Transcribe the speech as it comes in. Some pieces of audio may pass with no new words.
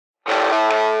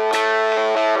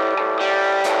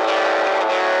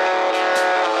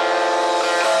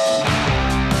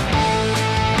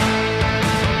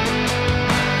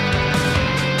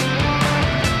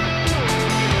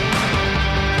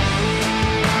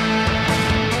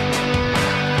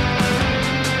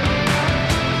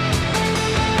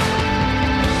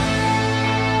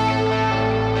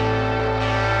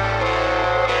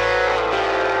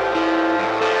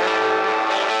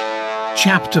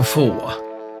Chapter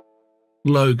 4.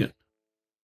 Logan.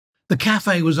 The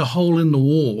cafe was a hole in the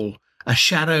wall, a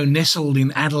shadow nestled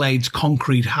in Adelaide's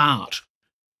concrete heart.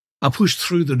 I pushed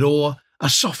through the door, a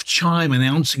soft chime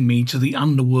announcing me to the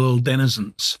underworld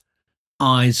denizens.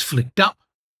 Eyes flicked up,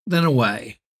 then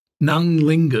away. None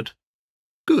lingered.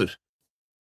 Good.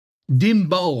 Dim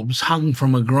bulbs hung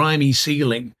from a grimy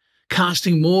ceiling,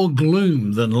 casting more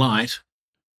gloom than light.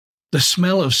 The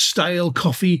smell of stale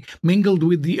coffee mingled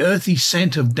with the earthy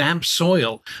scent of damp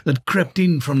soil that crept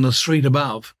in from the street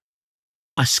above.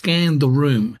 I scanned the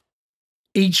room,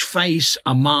 each face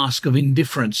a mask of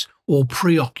indifference or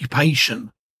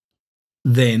preoccupation.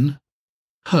 Then,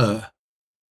 her.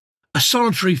 A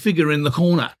solitary figure in the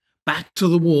corner, back to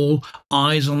the wall,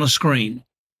 eyes on a screen.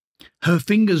 Her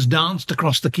fingers danced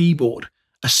across the keyboard,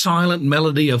 a silent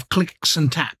melody of clicks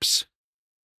and taps.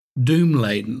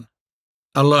 Doom-laden.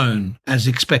 Alone, as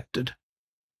expected.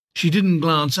 She didn't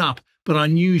glance up, but I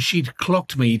knew she'd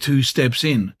clocked me 2 steps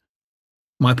in.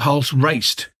 My pulse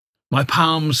raced. My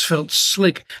palms felt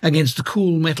slick against the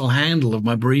cool metal handle of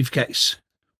my briefcase.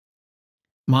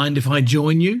 "Mind if I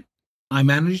join you?" I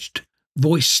managed,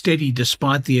 voice steady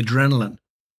despite the adrenaline.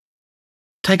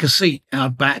 "Take a seat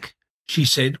out back," she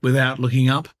said without looking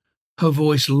up, her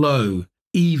voice low,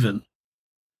 even.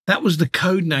 That was the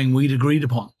code name we'd agreed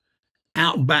upon.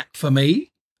 Outback for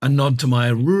me, a nod to my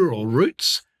rural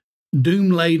roots.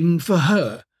 Doom-laden for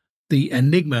her, the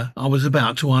enigma I was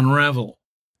about to unravel.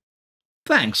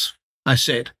 "Thanks," I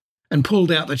said, and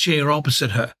pulled out the chair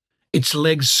opposite her, its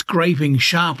legs scraping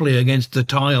sharply against the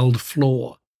tiled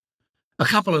floor. A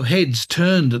couple of heads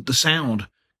turned at the sound,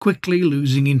 quickly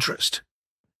losing interest.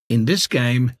 In this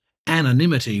game,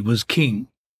 anonymity was king.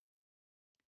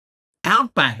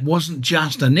 Outback wasn't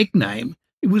just a nickname,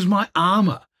 it was my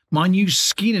armour. My new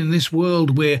skin in this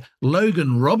world where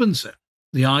Logan Robinson,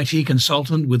 the IT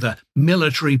consultant with a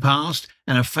military past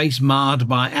and a face marred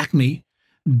by acne,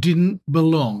 didn't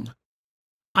belong.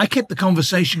 I kept the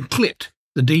conversation clipped,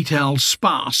 the details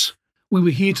sparse. We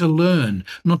were here to learn,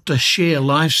 not to share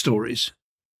life stories.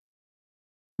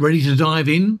 "Ready to dive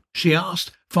in?" she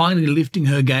asked, finally lifting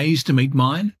her gaze to meet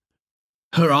mine.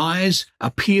 Her eyes,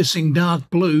 a piercing dark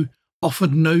blue,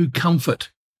 offered no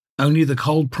comfort. Only the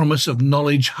cold promise of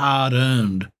knowledge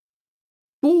hard-earned.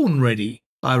 "Born ready,"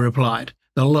 I replied,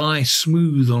 the lie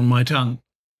smooth on my tongue.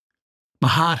 My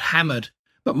heart hammered,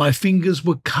 but my fingers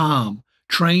were calm,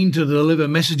 trained to deliver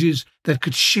messages that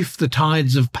could shift the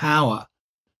tides of power.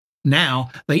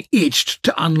 Now they itched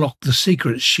to unlock the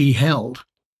secrets she held.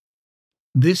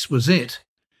 This was it.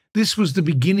 This was the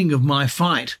beginning of my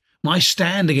fight, my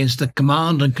stand against the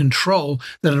command and control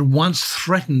that had once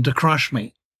threatened to crush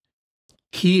me.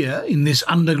 Here, in this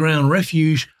underground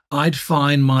refuge, I'd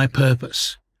find my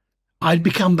purpose. I'd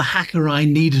become the hacker I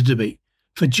needed to be,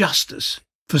 for justice,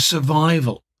 for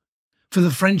survival, for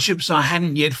the friendships I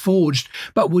hadn't yet forged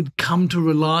but would come to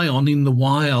rely on in the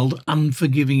wild,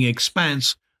 unforgiving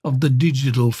expanse of the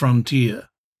digital frontier.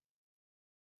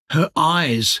 Her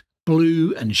eyes,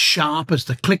 blue and sharp as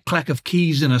the click-clack of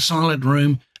keys in a silent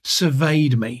room,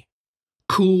 surveyed me,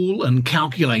 cool and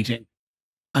calculating.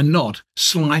 A nod,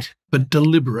 slight but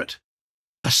deliberate.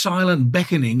 A silent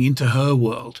beckoning into her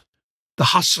world.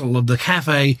 The hustle of the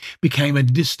cafe became a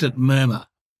distant murmur.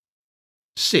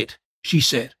 "Sit," she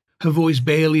said, her voice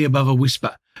barely above a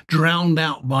whisper, drowned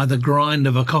out by the grind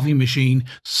of a coffee machine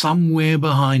somewhere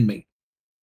behind me.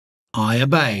 I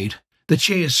obeyed, the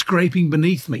chair scraping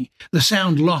beneath me, the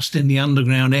sound lost in the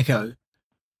underground echo.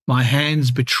 My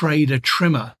hands betrayed a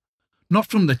tremor. Not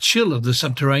from the chill of the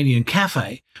subterranean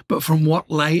cafe, but from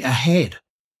what lay ahead.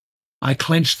 I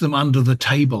clenched them under the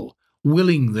table,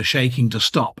 willing the shaking to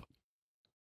stop.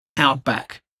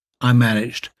 "Outback," I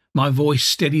managed, my voice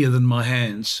steadier than my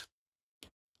hands.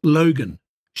 "Logan,"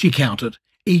 she countered,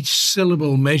 each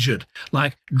syllable measured,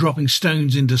 like dropping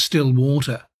stones into still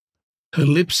water. Her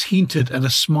lips hinted at a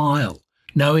smile,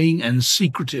 knowing and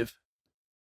secretive.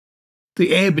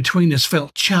 The air between us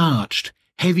felt charged,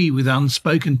 heavy with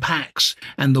unspoken pacts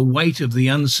and the weight of the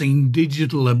unseen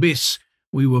digital abyss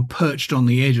we were perched on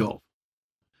the edge of.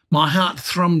 My heart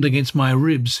thrummed against my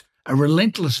ribs, a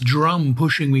relentless drum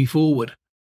pushing me forward.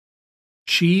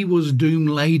 She was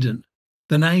doom-laden,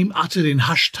 the name uttered in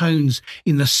hushed tones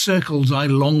in the circles I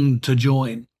longed to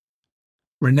join.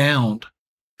 Renowned,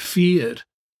 feared,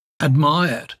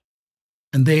 admired,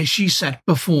 and there she sat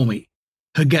before me,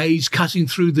 her gaze cutting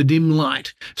through the dim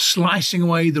light, slicing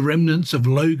away the remnants of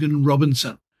Logan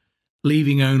Robinson,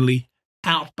 leaving only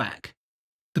Outback,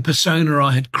 the persona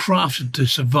I had crafted to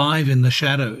survive in the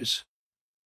shadows.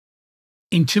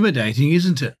 Intimidating,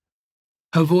 isn't it?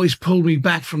 Her voice pulled me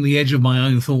back from the edge of my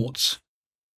own thoughts.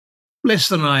 Less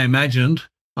than I imagined,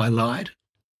 I lied.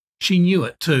 She knew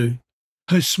it too.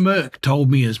 Her smirk told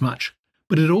me as much,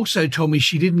 but it also told me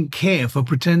she didn't care for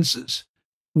pretences.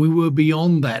 We were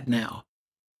beyond that now.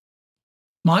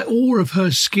 My awe of her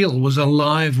skill was a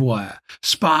live wire,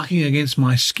 sparking against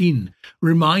my skin,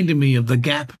 reminding me of the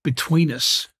gap between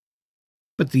us.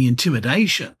 But the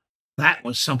intimidation, that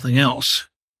was something else.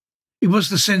 It was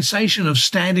the sensation of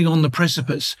standing on the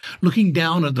precipice, looking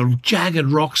down at the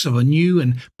jagged rocks of a new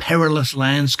and perilous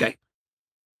landscape.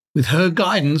 With her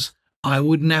guidance, I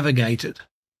would navigate it.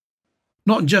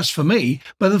 Not just for me,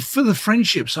 but for the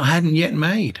friendships I hadn't yet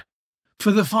made.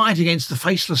 For the fight against the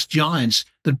faceless giants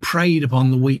that preyed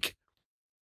upon the weak.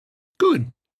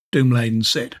 Good, Doomladen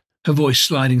said, her voice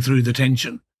sliding through the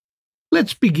tension.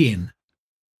 Let's begin.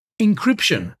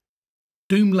 Encryption.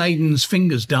 Doomladen's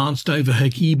fingers danced over her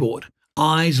keyboard,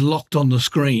 eyes locked on the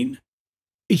screen.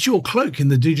 It's your cloak in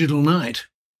the digital night.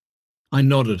 I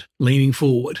nodded, leaning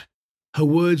forward. Her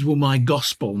words were my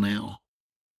gospel now.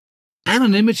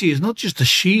 Anonymity is not just a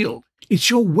shield, it's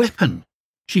your weapon.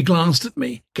 She glanced at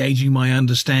me, gauging my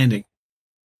understanding.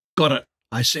 Got it,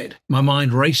 I said, my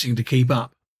mind racing to keep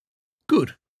up.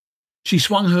 Good. She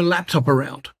swung her laptop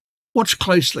around. Watch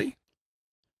closely.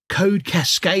 Code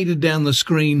cascaded down the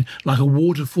screen like a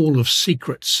waterfall of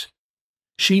secrets.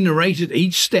 She narrated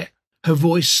each step, her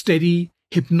voice steady,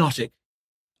 hypnotic.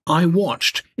 I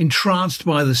watched, entranced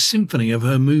by the symphony of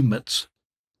her movements.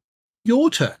 Your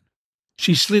turn.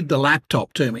 She slid the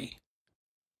laptop to me.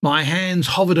 My hands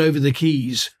hovered over the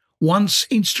keys, once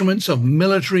instruments of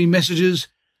military messages,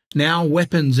 now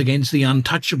weapons against the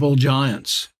untouchable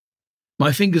giants.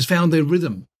 My fingers found their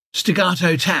rhythm,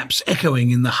 staccato taps echoing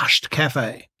in the hushed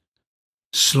cafe.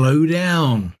 Slow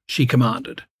down, she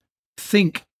commanded.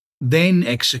 Think, then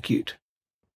execute.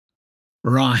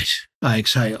 Right, I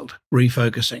exhaled,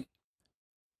 refocusing.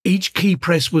 Each key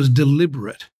press was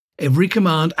deliberate, every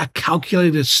command a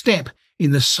calculated step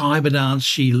in the cyber dance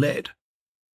she led.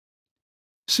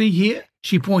 See here?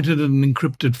 She pointed at an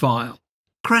encrypted file.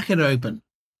 Crack it open.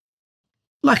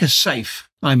 Like a safe,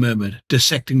 I murmured,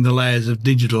 dissecting the layers of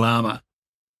digital armour.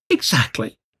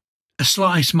 Exactly. A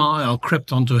sly smile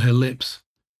crept onto her lips.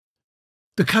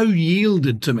 The code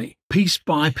yielded to me, piece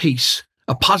by piece,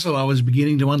 a puzzle I was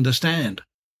beginning to understand.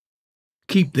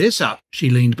 Keep this up, she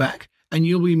leaned back, and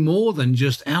you'll be more than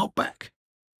just Outback.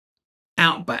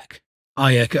 Outback,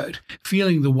 I echoed,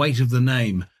 feeling the weight of the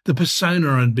name, the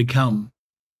persona I'd become.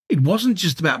 It wasn't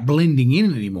just about blending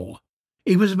in anymore.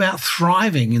 It was about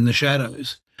thriving in the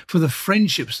shadows, for the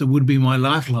friendships that would be my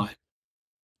lifeline.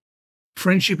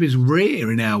 Friendship is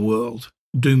rare in our world,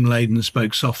 Doomladen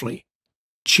spoke softly.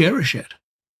 Cherish it.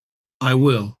 I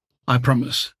will, I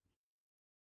promise.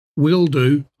 Will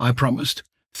do, I promised,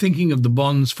 thinking of the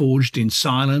bonds forged in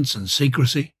silence and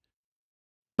secrecy.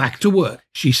 Back to work,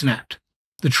 she snapped.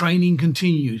 The training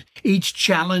continued, each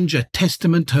challenge a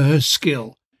testament to her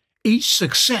skill. Each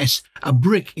success a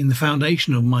brick in the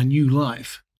foundation of my new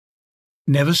life.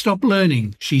 Never stop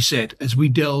learning, she said as we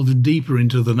delved deeper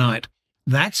into the night.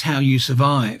 That's how you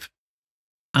survive.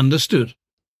 Understood.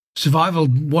 Survival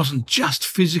wasn't just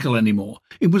physical anymore.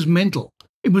 It was mental.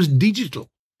 It was digital.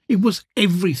 It was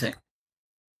everything.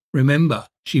 Remember,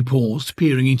 she paused,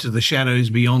 peering into the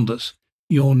shadows beyond us,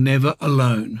 you're never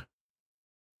alone.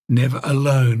 Never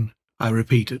alone, I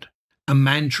repeated, a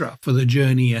mantra for the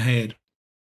journey ahead.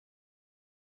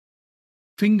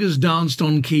 Fingers danced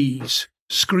on keys.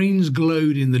 Screens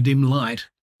glowed in the dim light.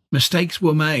 Mistakes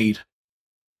were made.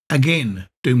 Again,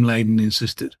 Doomladen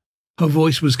insisted. Her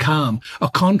voice was calm, a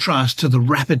contrast to the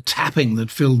rapid tapping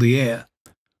that filled the air.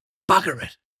 Bugger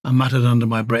it, I muttered under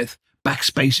my breath,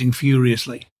 backspacing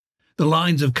furiously. The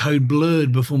lines of code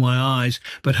blurred before my eyes,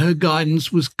 but her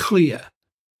guidance was clear.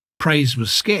 Praise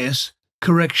was scarce,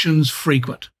 corrections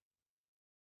frequent.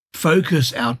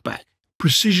 Focus, Outback.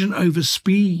 Precision over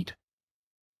speed.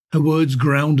 Her words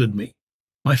grounded me.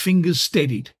 My fingers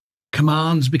steadied.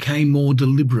 Commands became more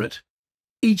deliberate.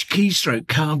 Each keystroke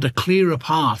carved a clearer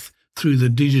path through the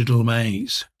digital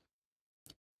maze.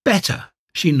 Better,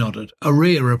 she nodded, a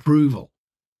rare approval.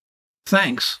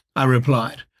 Thanks, I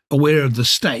replied, aware of the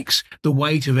stakes, the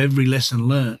weight of every lesson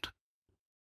learnt.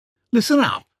 Listen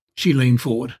up, she leaned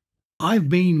forward. I've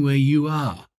been where you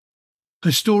are.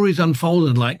 Her stories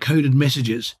unfolded like coded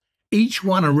messages, each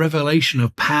one a revelation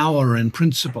of power and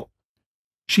principle.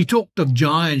 She talked of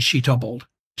giants she toppled,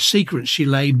 secrets she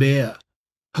laid bare.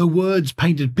 Her words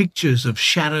painted pictures of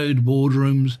shadowed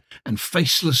boardrooms and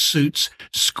faceless suits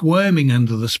squirming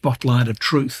under the spotlight of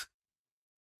truth.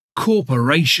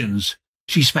 Corporations,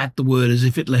 she spat the word as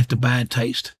if it left a bad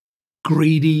taste.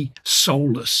 Greedy,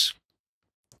 soulless.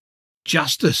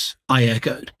 Justice, I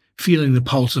echoed, feeling the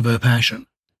pulse of her passion.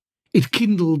 It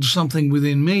kindled something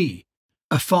within me,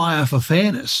 a fire for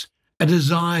fairness, a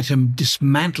desire to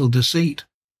dismantle deceit.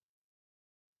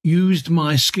 Used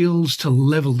my skills to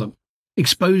level them,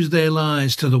 expose their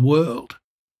lies to the world.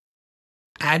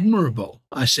 Admirable,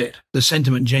 I said, the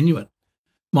sentiment genuine.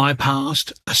 My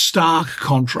past, a stark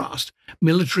contrast,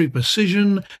 military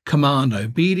precision, command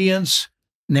obedience.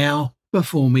 Now,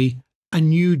 before me, a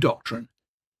new doctrine.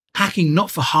 Hacking not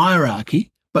for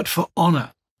hierarchy, but for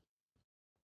honour.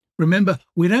 Remember,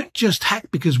 we don't just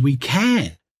hack because we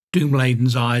can.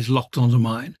 Doomladen's eyes locked onto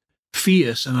mine,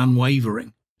 fierce and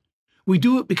unwavering. We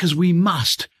do it because we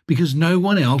must, because no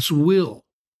one else will.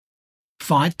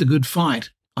 Fight the good fight,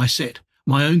 I said,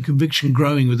 my own conviction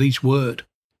growing with each word.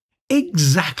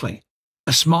 Exactly.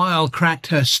 A smile cracked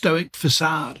her stoic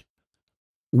facade.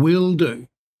 Will do.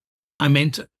 I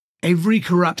meant it. Every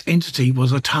corrupt entity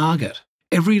was a target,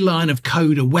 every line of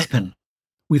code a weapon.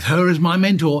 With her as my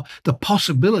mentor, the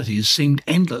possibilities seemed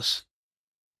endless.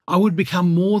 I would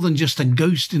become more than just a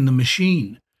ghost in the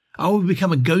machine. I would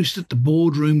become a ghost at the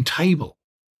boardroom table.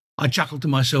 I chuckled to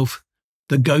myself,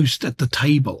 the ghost at the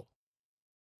table.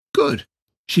 Good.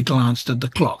 She glanced at the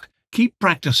clock. Keep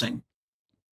practicing.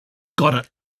 Got it.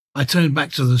 I turned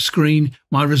back to the screen,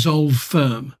 my resolve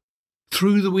firm.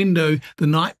 Through the window, the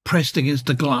night pressed against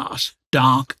the glass,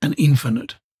 dark and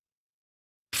infinite.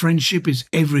 Friendship is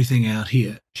everything out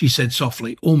here, she said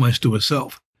softly, almost to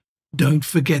herself. Don't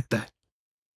forget that.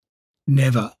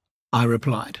 Never, I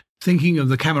replied, thinking of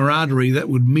the camaraderie that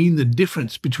would mean the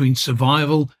difference between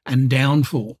survival and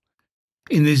downfall.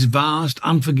 In this vast,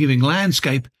 unforgiving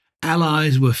landscape,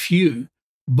 allies were few,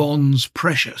 bonds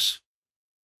precious.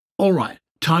 All right,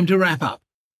 time to wrap up.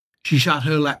 She shut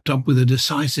her laptop with a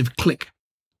decisive click.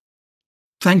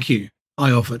 Thank you,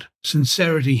 I offered,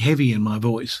 sincerity heavy in my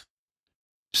voice.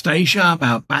 Stay sharp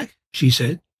out back, she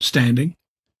said, standing.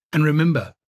 And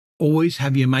remember, always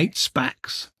have your mate's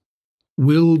backs.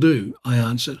 Will do, I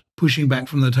answered, pushing back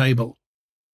from the table.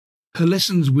 Her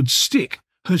lessons would stick,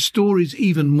 her stories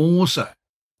even more so.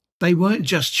 They weren't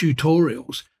just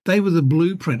tutorials, they were the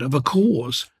blueprint of a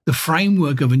cause, the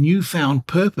framework of a newfound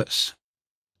purpose.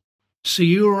 See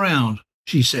you around,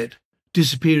 she said,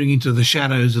 disappearing into the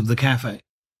shadows of the cafe.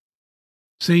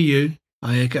 See you,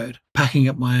 I echoed, packing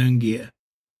up my own gear.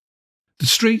 The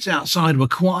streets outside were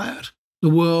quiet, the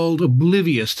world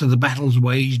oblivious to the battles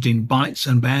waged in bytes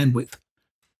and bandwidth.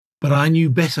 But I knew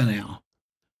better now.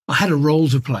 I had a role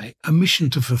to play, a mission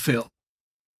to fulfill.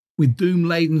 With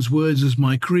Doomladen's words as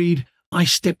my creed, I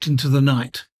stepped into the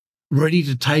night, ready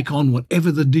to take on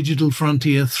whatever the digital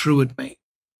frontier threw at me.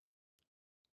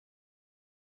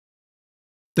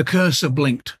 The cursor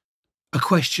blinked. A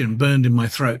question burned in my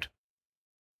throat.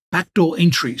 Backdoor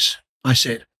entries, I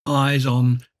said, eyes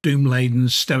on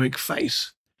Doomladen's stoic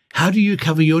face. How do you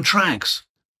cover your tracks?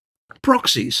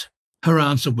 Proxies. Her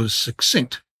answer was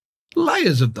succinct.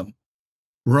 Layers of them.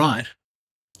 Right.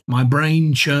 My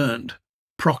brain churned.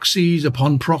 Proxies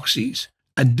upon proxies.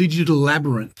 A digital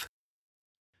labyrinth.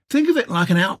 Think of it like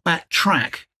an outback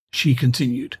track, she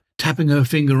continued, tapping her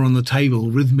finger on the table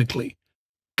rhythmically.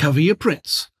 Cover your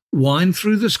prints. Wind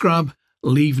through the scrub.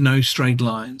 Leave no straight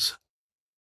lines.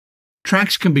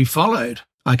 Tracks can be followed,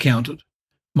 I countered.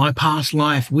 My past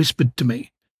life whispered to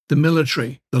me. The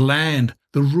military, the land,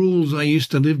 the rules I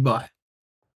used to live by.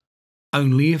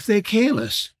 Only if they're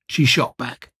careless, she shot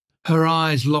back, her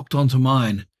eyes locked onto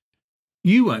mine.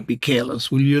 You won't be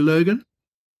careless, will you, Logan?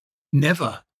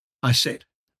 Never, I said.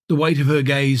 The weight of her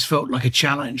gaze felt like a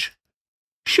challenge.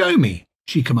 Show me,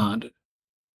 she commanded.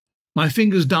 My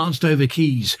fingers danced over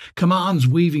keys, commands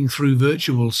weaving through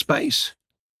virtual space.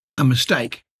 A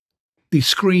mistake. The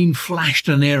screen flashed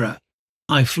an error.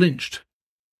 I flinched.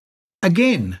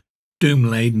 Again,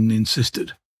 Doomladen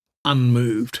insisted,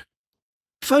 unmoved.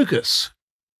 Focus.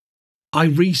 I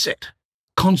reset,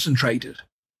 concentrated.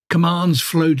 Commands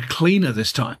flowed cleaner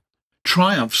this time.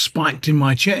 Triumph spiked in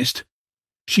my chest.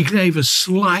 She gave a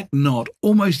slight nod,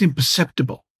 almost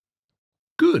imperceptible.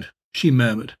 Good, she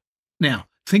murmured. Now,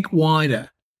 think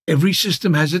wider. Every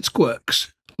system has its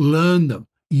quirks. Learn them.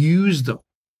 Use them.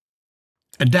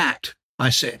 Adapt, I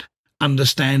said,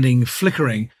 understanding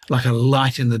flickering like a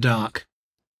light in the dark.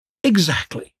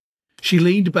 Exactly. She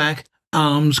leaned back,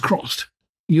 arms crossed.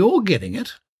 You're getting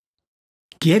it.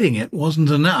 Getting it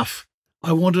wasn't enough.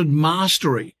 I wanted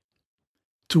mastery.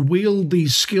 To wield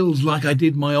these skills like I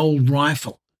did my old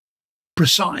rifle.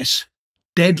 Precise,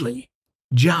 deadly,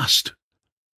 just.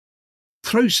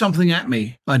 Throw something at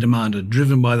me, I demanded,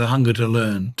 driven by the hunger to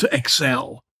learn, to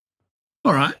excel.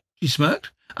 All right, she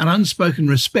smirked. An unspoken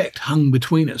respect hung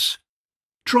between us.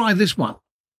 Try this one.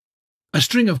 A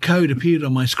string of code appeared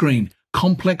on my screen,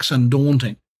 complex and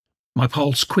daunting. My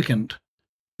pulse quickened.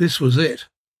 This was it.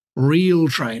 Real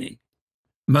training.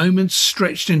 Moments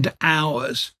stretched into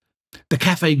hours. The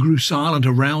cafe grew silent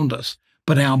around us,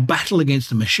 but our battle against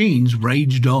the machines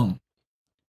raged on.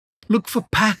 Look for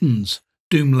patterns,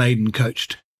 Doom-laden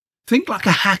coached. Think like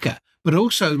a hacker, but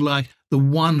also like the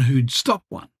one who'd stop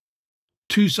one.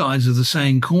 Two sides of the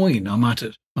same coin, I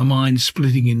muttered, my mind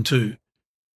splitting in two.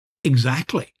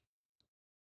 Exactly.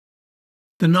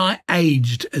 The night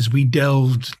aged as we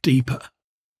delved deeper.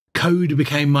 Code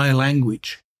became my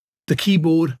language. The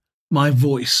keyboard, my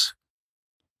voice.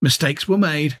 Mistakes were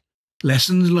made,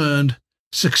 lessons learned,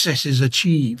 successes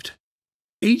achieved.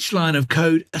 Each line of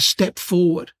code a step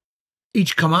forward.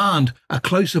 Each command a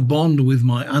closer bond with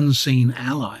my unseen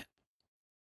ally.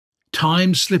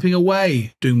 Time slipping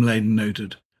away, Doom-laden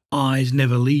noted, eyes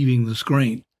never leaving the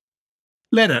screen.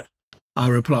 Let it, I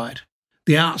replied.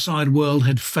 The outside world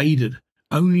had faded.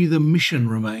 Only the mission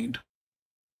remained.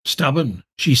 Stubborn,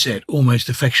 she said, almost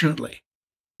affectionately.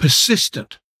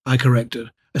 Persistent, I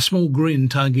corrected, a small grin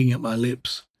tugging at my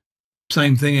lips.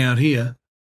 Same thing out here.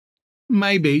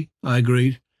 Maybe, I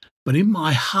agreed, but in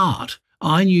my heart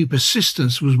I knew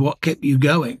persistence was what kept you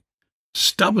going.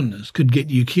 Stubbornness could get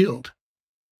you killed.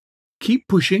 Keep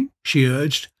pushing, she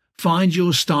urged. Find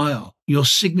your style, your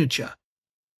signature.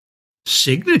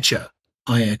 Signature?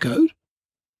 I echoed.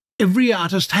 Every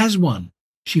artist has one.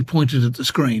 She pointed at the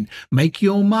screen. Make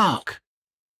your mark.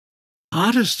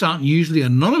 Artists aren't usually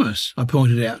anonymous, I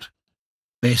pointed out.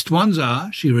 Best ones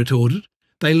are, she retorted.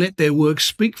 They let their work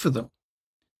speak for them.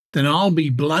 Then I'll be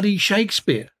bloody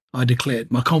Shakespeare, I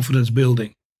declared, my confidence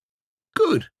building.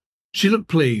 Good. She looked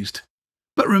pleased.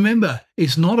 But remember,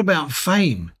 it's not about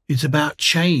fame, it's about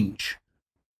change.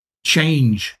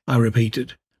 Change, I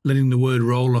repeated, letting the word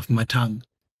roll off my tongue.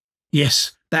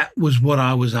 Yes, that was what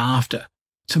I was after.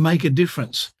 To make a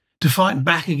difference, to fight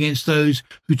back against those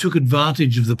who took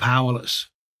advantage of the powerless.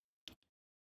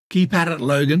 Keep at it,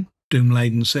 Logan,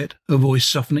 Doom-laden said, her voice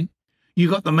softening. You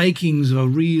got the makings of a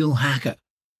real hacker.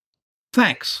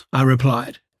 Thanks, I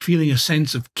replied, feeling a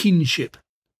sense of kinship.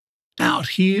 Out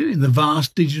here in the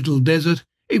vast digital desert,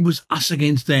 it was us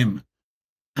against them,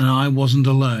 and I wasn't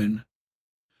alone.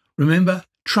 Remember,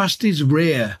 trust is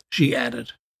rare, she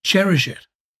added. Cherish it.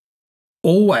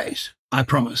 Always, I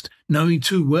promised, knowing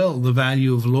too well the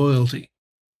value of loyalty.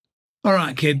 All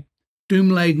right, kid.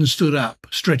 Doom-laden stood up,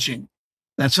 stretching.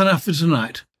 That's enough for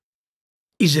tonight.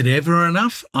 Is it ever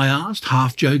enough? I asked,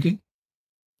 half joking.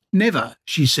 Never,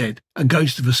 she said, a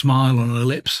ghost of a smile on her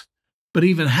lips. But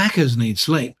even hackers need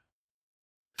sleep.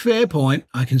 Fair point,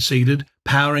 I conceded,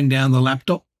 powering down the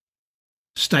laptop.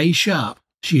 Stay sharp,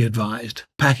 she advised,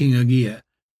 packing her gear,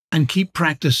 and keep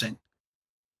practicing.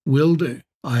 Will do,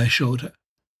 I assured her.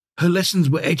 Her lessons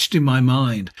were etched in my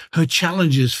mind, her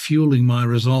challenges fueling my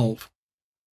resolve.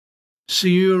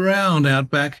 See you around,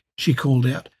 Outback, she called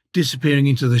out, disappearing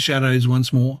into the shadows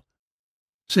once more.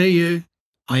 See you,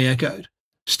 I echoed,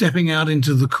 stepping out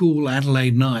into the cool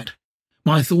Adelaide night.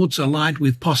 My thoughts alight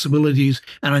with possibilities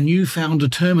and a newfound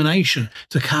determination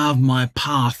to carve my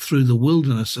path through the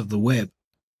wilderness of the web.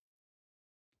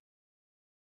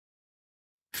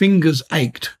 Fingers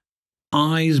ached,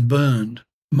 eyes burned,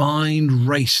 mind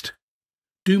raced.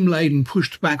 Doom-laden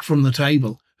pushed back from the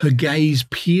table, her gaze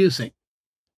piercing.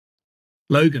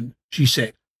 Logan, she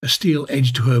said, a steel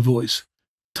edge to her voice.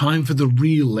 Time for the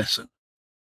real lesson.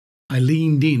 I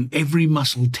leaned in, every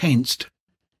muscle tensed.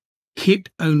 Hit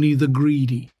only the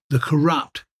greedy, the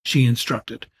corrupt, she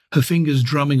instructed, her fingers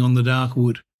drumming on the dark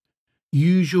wood.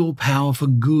 Use your power for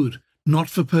good, not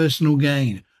for personal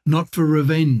gain, not for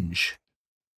revenge.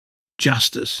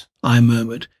 Justice, I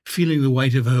murmured, feeling the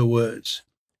weight of her words.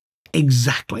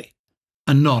 Exactly.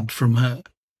 A nod from her.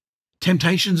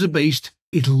 Temptation's a beast,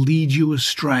 it'll lead you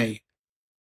astray.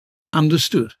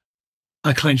 Understood.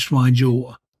 I clenched my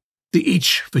jaw. The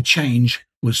itch for change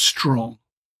was strong.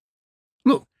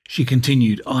 Look, she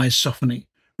continued, eyes softening.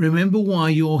 Remember why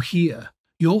you're here.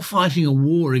 You're fighting a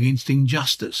war against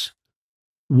injustice.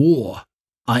 War,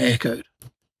 I echoed.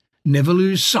 Never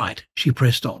lose sight, she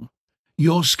pressed on.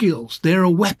 Your skills, they're a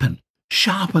weapon.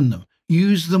 Sharpen them.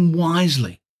 Use them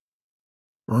wisely.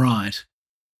 Right.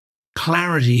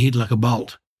 Clarity hit like a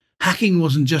bolt. Hacking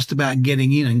wasn't just about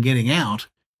getting in and getting out.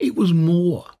 It was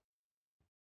more.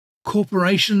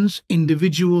 Corporations,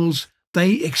 individuals,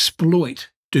 they exploit,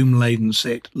 Doom-laden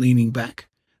said, leaning back.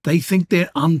 They think they're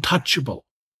untouchable.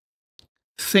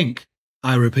 Think,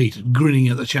 I repeated, grinning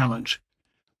at the challenge.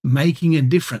 Making a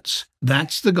difference,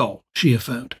 that's the goal, she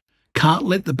affirmed. Can't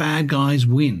let the bad guys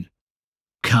win.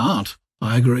 Can't,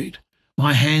 I agreed.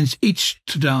 My hands itched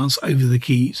to dance over the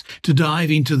keys, to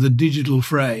dive into the digital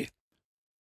fray.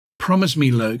 "Promise me,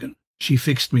 Logan," she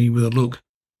fixed me with a look.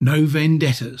 "No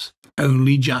vendettas,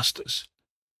 only justice."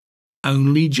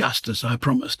 "Only justice," I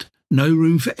promised. "No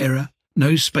room for error,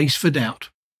 no space for doubt."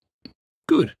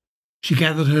 "Good." She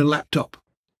gathered her laptop.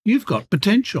 "You've got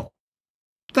potential."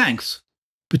 "Thanks."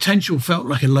 Potential felt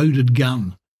like a loaded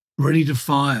gun, ready to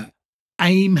fire.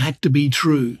 Aim had to be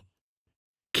true.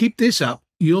 "Keep this up,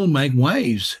 you'll make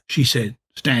waves," she said,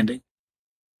 standing.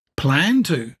 "Plan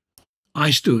to." I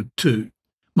stood, too.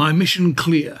 My mission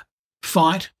clear.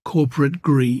 Fight corporate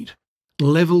greed.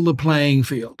 Level the playing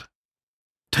field.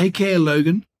 "Take care,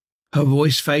 Logan." Her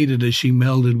voice faded as she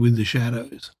melded with the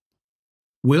shadows.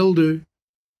 "Will do."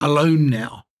 Alone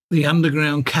now. The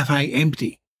underground cafe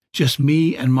empty. Just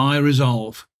me and my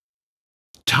resolve.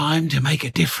 "Time to make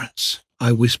a difference,"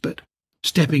 I whispered,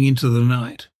 stepping into the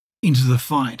night, into the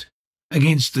fight,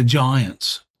 against the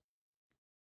giants.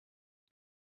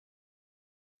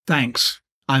 "Thanks,"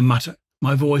 I mutter,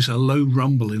 my voice a low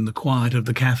rumble in the quiet of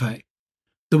the cafe.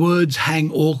 The words hang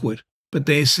awkward, but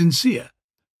they're sincere.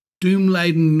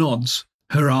 Doom-laden nods,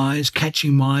 her eyes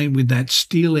catching mine with that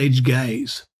steel-edged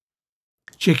gaze.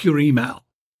 "Check your email.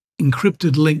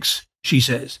 Encrypted links," she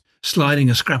says, sliding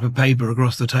a scrap of paper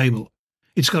across the table.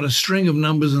 "It's got a string of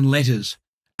numbers and letters,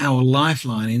 our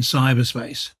lifeline in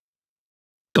cyberspace."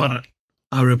 "Got it,"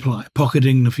 I reply,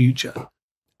 pocketing the future.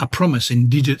 A promise in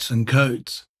digits and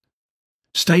codes.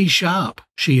 "Stay sharp,"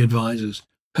 she advises,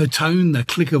 her tone the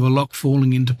click of a lock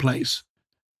falling into place.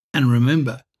 "And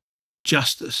remember,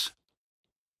 justice."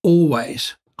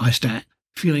 "Always," I stand,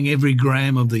 feeling every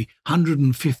gram of the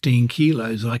 115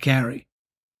 kilos I carry.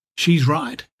 She's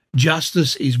right.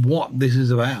 Justice is what this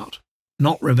is about,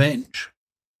 not revenge.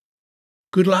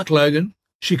 "Good luck, Logan,"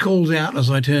 she calls out as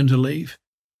I turn to leave.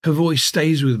 Her voice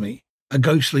stays with me, a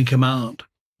ghostly command.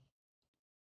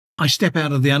 I step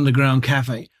out of the underground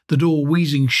cafe, the door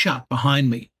wheezing shut behind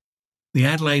me. The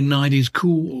Adelaide night is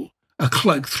cool, a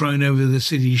cloak thrown over the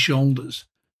city's shoulders.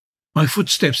 My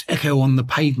footsteps echo on the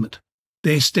pavement.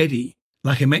 They're steady,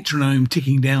 like a metronome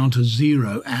ticking down to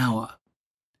 0 hour.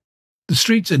 The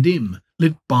streets are dim,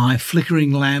 lit by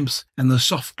flickering lamps and the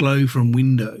soft glow from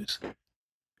windows.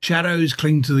 Shadows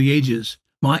cling to the edges,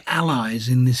 my allies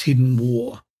in this hidden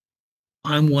war.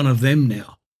 I'm one of them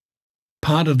now,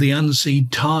 part of the unseen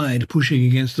tide pushing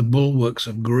against the bulwarks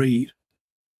of greed.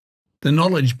 The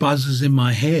knowledge buzzes in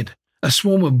my head, a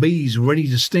swarm of bees ready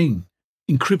to sting.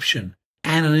 Encryption,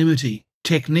 anonymity,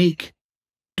 technique.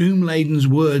 Doom-laden's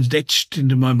words etched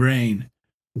into my brain.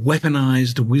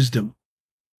 Weaponized wisdom.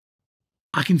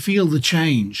 I can feel the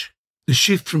change, the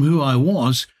shift from who I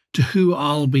was to who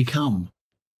I'll become.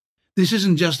 This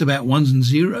isn't just about ones and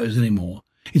zeros anymore.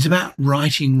 It's about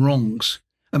righting wrongs,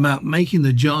 about making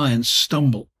the giants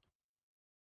stumble.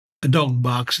 A dog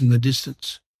barks in the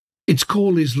distance. Its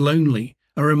call is lonely,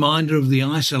 a reminder of the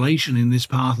isolation in this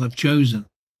path I've chosen.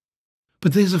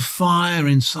 But there's a fire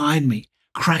inside me,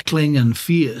 crackling and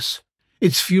fierce.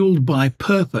 It's fueled by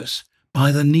purpose,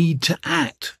 by the need to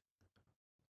act.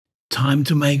 "Time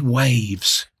to make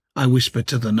waves," I whisper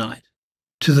to the night,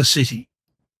 to the city,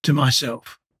 to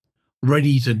myself,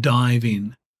 ready to dive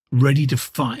in, ready to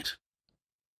fight.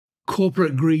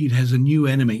 Corporate greed has a new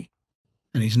enemy,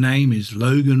 and his name is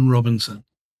Logan Robinson.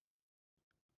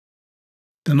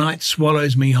 The night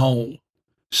swallows me whole.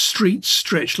 Streets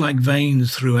stretch like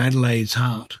veins through Adelaide's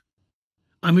heart.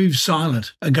 I move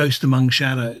silent, a ghost among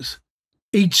shadows.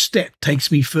 Each step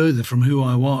takes me further from who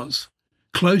I was,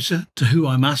 closer to who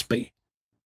I must be.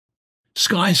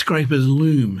 Skyscrapers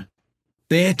loom.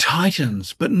 They're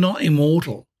titans, but not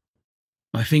immortal.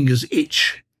 My fingers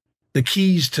itch, the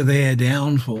keys to their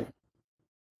downfall.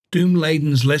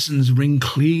 Doom-laden's lessons ring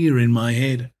clear in my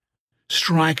head.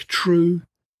 Strike true,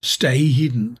 stay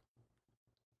hidden.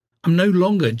 I'm no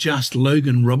longer just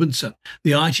Logan Robinson,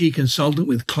 the IT consultant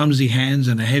with clumsy hands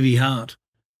and a heavy heart.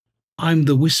 I'm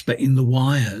the whisper in the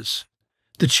wires,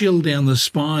 the chill down the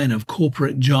spine of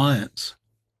corporate giants.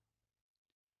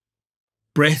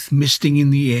 Breath misting in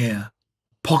the air,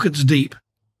 pockets deep,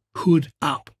 hood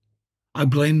up. I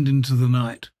blend into the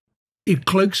night. It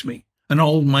cloaks me, an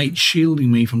old mate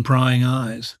shielding me from prying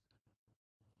eyes.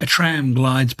 A tram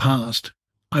glides past.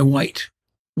 I wait,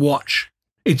 watch.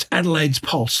 It's Adelaide's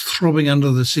pulse throbbing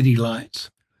under the city lights.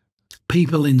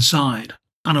 People inside,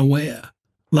 unaware,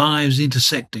 lives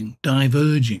intersecting,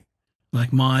 diverging,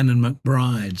 like mine and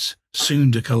McBride's,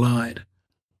 soon to collide.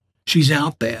 She's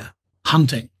out there,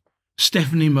 hunting.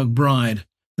 Stephanie McBride,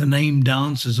 the name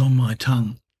dances on my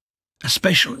tongue. A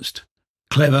specialist,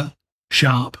 clever,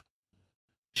 sharp.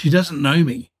 She doesn't know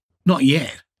me, not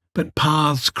yet, but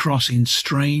paths cross in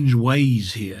strange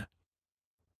ways here.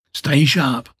 Stay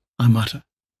sharp, I mutter.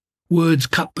 Words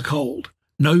cut the cold.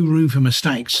 No room for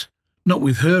mistakes. Not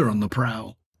with her on the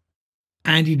prowl.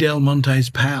 Andy Del Monte's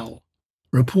pal.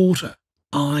 Reporter.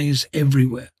 Eyes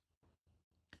everywhere.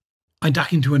 I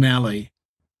duck into an alley.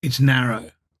 It's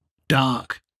narrow.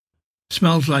 Dark.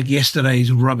 Smells like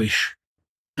yesterday's rubbish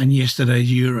and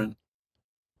yesterday's urine.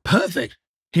 Perfect.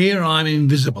 Here I'm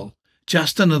invisible.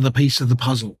 Just another piece of the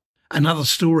puzzle. Another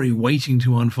story waiting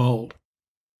to unfold.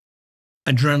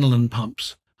 Adrenaline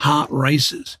pumps. Heart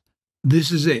races.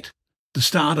 This is it. The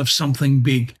start of something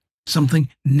big. Something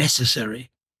necessary.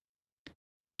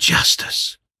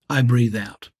 Justice. I breathe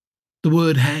out. The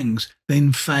word hangs,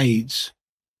 then fades.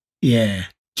 Yeah,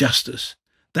 justice.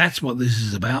 That's what this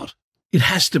is about. It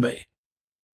has to be.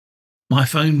 My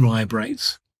phone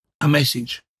vibrates. A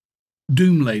message.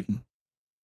 Doom-laden.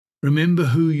 Remember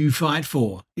who you fight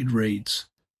for, it reads.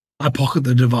 I pocket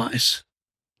the device.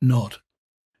 Nod.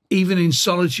 Even in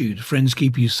solitude, friends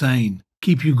keep you sane,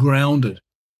 keep you grounded.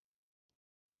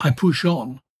 I push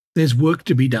on. There's work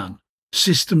to be done,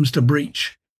 systems to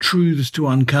breach, truths to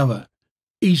uncover.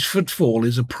 Each footfall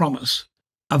is a promise,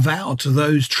 a vow to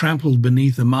those trampled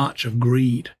beneath the march of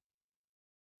greed.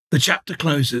 The chapter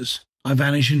closes. I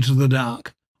vanish into the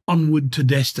dark, onward to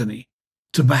destiny,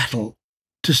 to battle,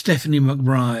 to Stephanie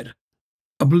McBride,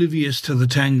 oblivious to the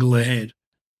tangle ahead,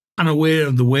 unaware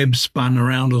of the web spun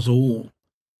around us all.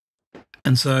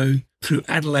 And so, through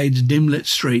Adelaide's dim-lit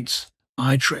streets,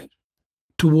 I tread,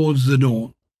 towards the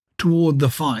dawn, toward the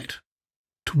fight,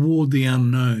 toward the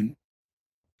unknown.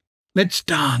 Let's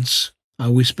dance, I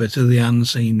whisper to the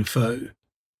unseen foe.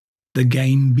 The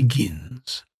game begins.